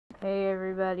Hey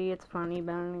everybody, it's Funny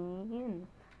Bunny, and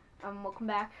welcome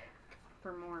back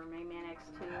for more Megaman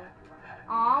X2.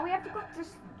 Aw, we have to go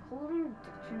just hold in.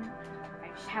 I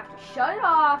just have to shut it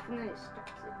off, and then it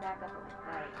starts it back up like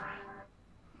that.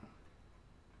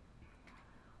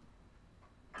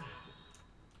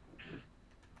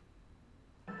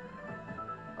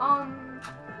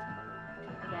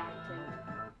 Back to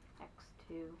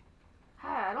X2.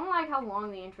 Hi, I don't like how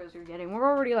long the intros are getting. We're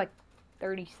already like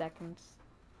 30 seconds.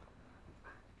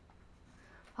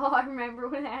 Oh, I remember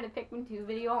when I had a Pikmin 2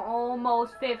 video,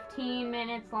 almost 15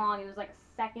 minutes long. It was like a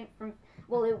second from,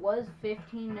 well, it was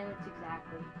 15 minutes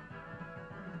exactly.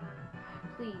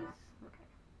 Please. Okay.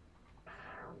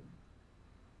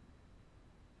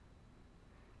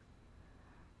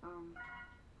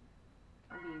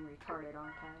 I'm being retarded,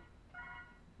 aren't I?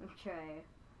 Okay.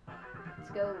 Let's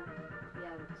go.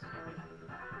 Yeah, let's go.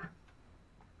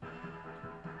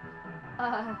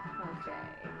 Okay.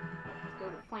 Let's go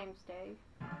to Flame Stag.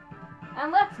 And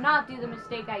let's not do the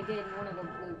mistake I did in one of the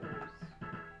bloopers.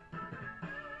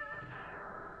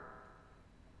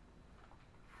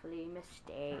 Flame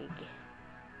mistake.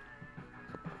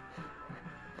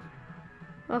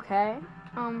 Okay.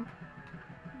 Now.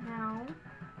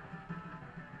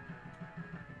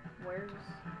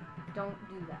 Don't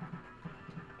do that.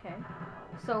 Okay.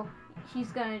 So,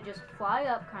 he's gonna just fly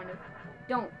up, kind of.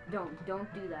 Don't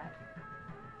do that.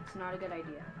 It's not a good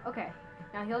idea. Okay.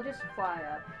 Now he'll just fly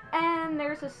up. And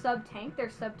there's a sub-tank.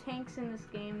 There's sub-tanks in this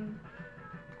game,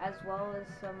 as well as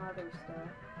some other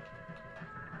stuff.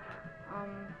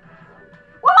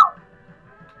 Whoa!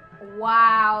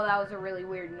 Wow, that was a really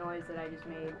weird noise that I just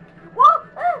made. Whoa!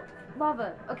 Ah!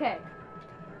 Lava. Okay.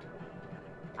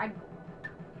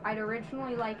 I'd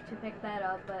originally like to pick that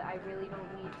up, but I really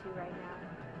don't need to right now.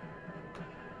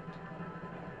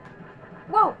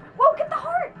 Whoa! Whoa, get the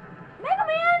heart! Mega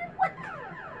Man! What?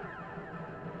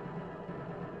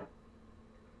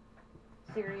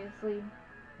 Seriously?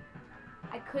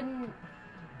 I couldn't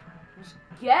just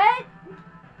get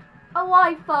a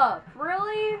life up.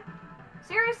 Really?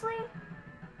 Seriously?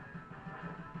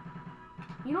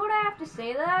 You know what I have to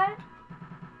say to that?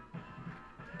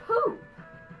 Poop.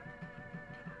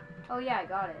 Oh yeah, I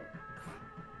got it.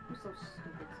 I'm so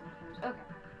stupid sometimes. Okay.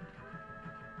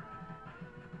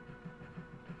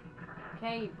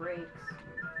 Okay, he breaks.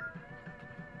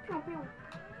 Pew, pew.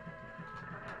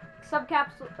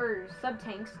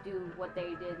 Sub-tanks do what they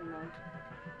did in the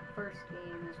first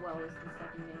game as well as the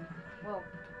second game. Well,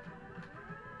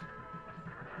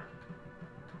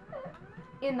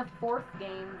 in the fourth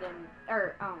game,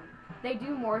 they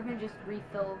do more than just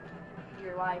refill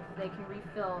your life. They can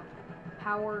refill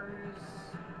powers.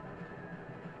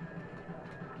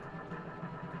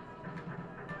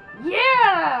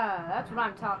 Yeah! That's what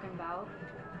I'm talking about.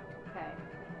 Okay.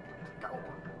 Go.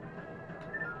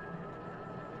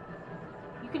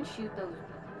 You can shoot those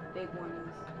big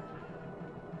ones.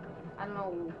 I don't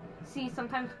know. See,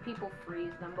 sometimes people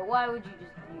freeze them, but why would you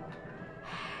just do...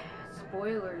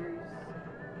 Spoilers.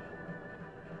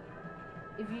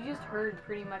 If you just heard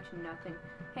pretty much nothing...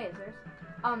 Hey, is there...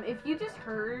 if you just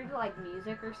heard, like,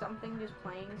 music or something just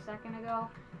playing a second ago,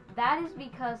 that is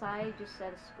because I just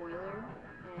said a spoiler,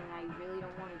 and I really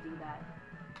don't want to do that.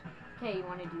 Okay, you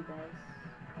want to do this.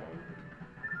 Okay.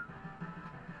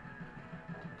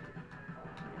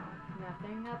 No,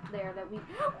 nothing up there that we...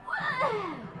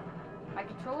 My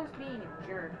controller's being a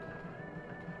jerk.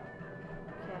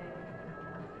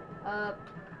 Okay.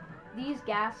 These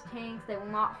gas tanks, they will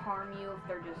not harm you if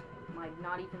they're just, like,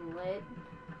 not even lit.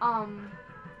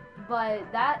 But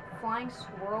that flying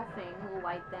swirl thing will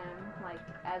light them, like,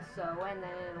 as so, and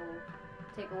then it'll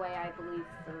take away, I believe,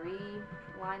 3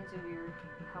 lines of your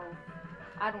health.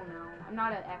 I don't know. I'm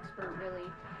not an expert,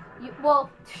 really. Well,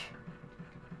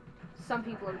 some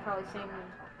people are probably saying,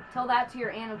 tell that to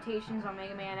your annotations on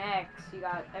Mega Man X. You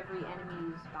got every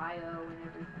enemy's bio and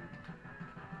everything.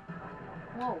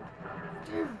 Whoa.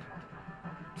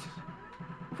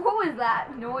 What was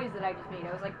that noise that I just made?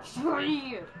 I was like,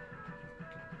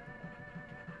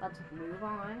 let's move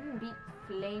on and beat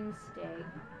Flame Stag.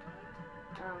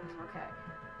 Okay.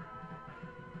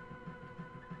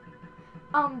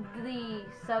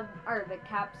 The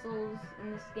capsules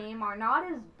in this game are not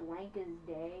as blank as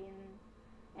day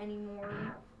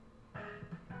anymore.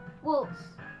 Well,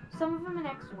 some of them in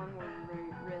X1 were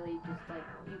really just like,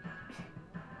 you...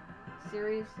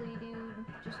 Seriously, dude?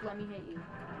 Just let me hit you.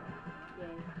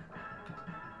 Yay.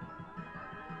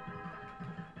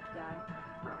 Die.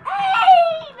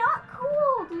 Hey! Not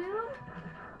cool, dude!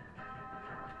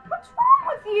 What's wrong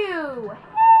with you?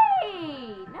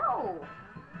 Hey! No!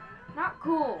 Not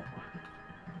cool.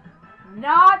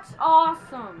 Not That's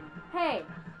awesome. Hey,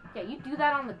 yeah, you do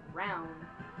that on the ground.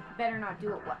 Better not do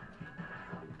it. What?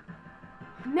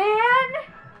 Man!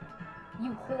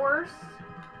 You horse.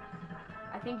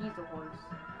 I think he's a horse.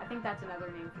 I think that's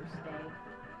another name for stay.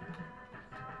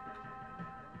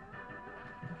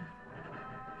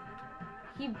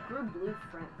 He grew blue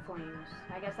flames.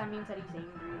 I guess that means that he's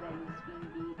angry that he's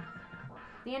being beat.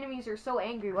 The enemies are so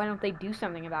angry, why don't they do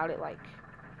something about it? Like,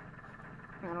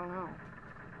 I don't know.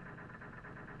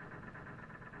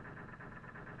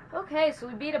 Okay, so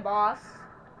we beat a boss.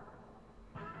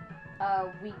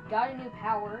 We got a new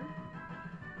power.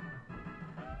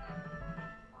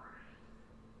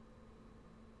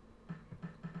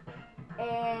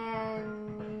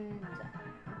 And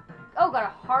got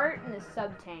a heart and a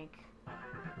sub tank.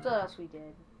 So what else we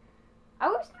did? I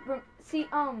always see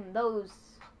those.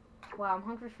 Wow, I'm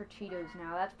hungry for Cheetos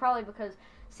now. That's probably because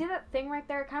see that thing right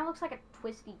there? It kind of looks like a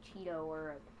twisty Cheeto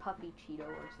or a puffy Cheeto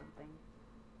or something.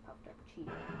 Puffed up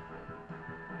Cheeto.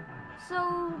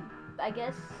 So I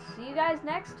guess see you guys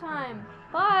next time.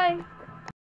 Bye.